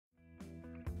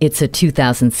It's a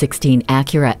 2016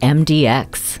 Acura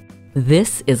MDX.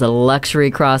 This is a luxury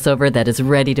crossover that is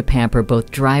ready to pamper both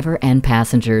driver and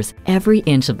passengers. Every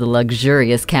inch of the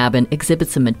luxurious cabin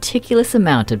exhibits a meticulous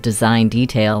amount of design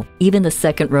detail. Even the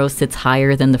second row sits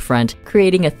higher than the front,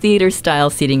 creating a theater-style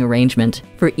seating arrangement.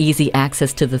 For easy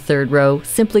access to the third row,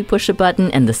 simply push a button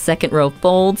and the second row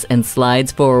folds and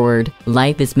slides forward.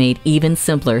 Life is made even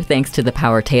simpler thanks to the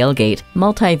Power Tailgate,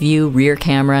 multi-view rear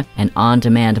camera, and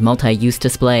on-demand multi-use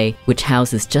display, which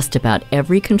houses just about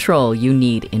every control you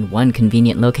need in one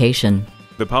convenient location.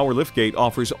 The Power Liftgate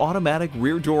offers automatic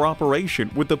rear door operation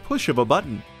with the push of a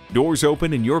button. Doors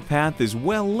open and your path is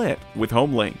well lit with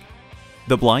HomeLink.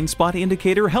 The blind spot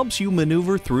indicator helps you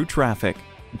maneuver through traffic.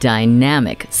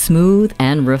 Dynamic, smooth,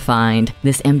 and refined,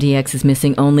 this MDX is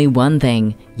missing only one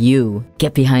thing: you.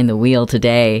 Get behind the wheel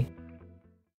today.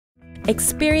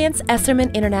 Experience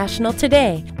Esserman International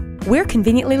today. We're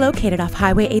conveniently located off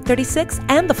Highway 836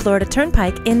 and the Florida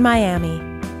Turnpike in Miami.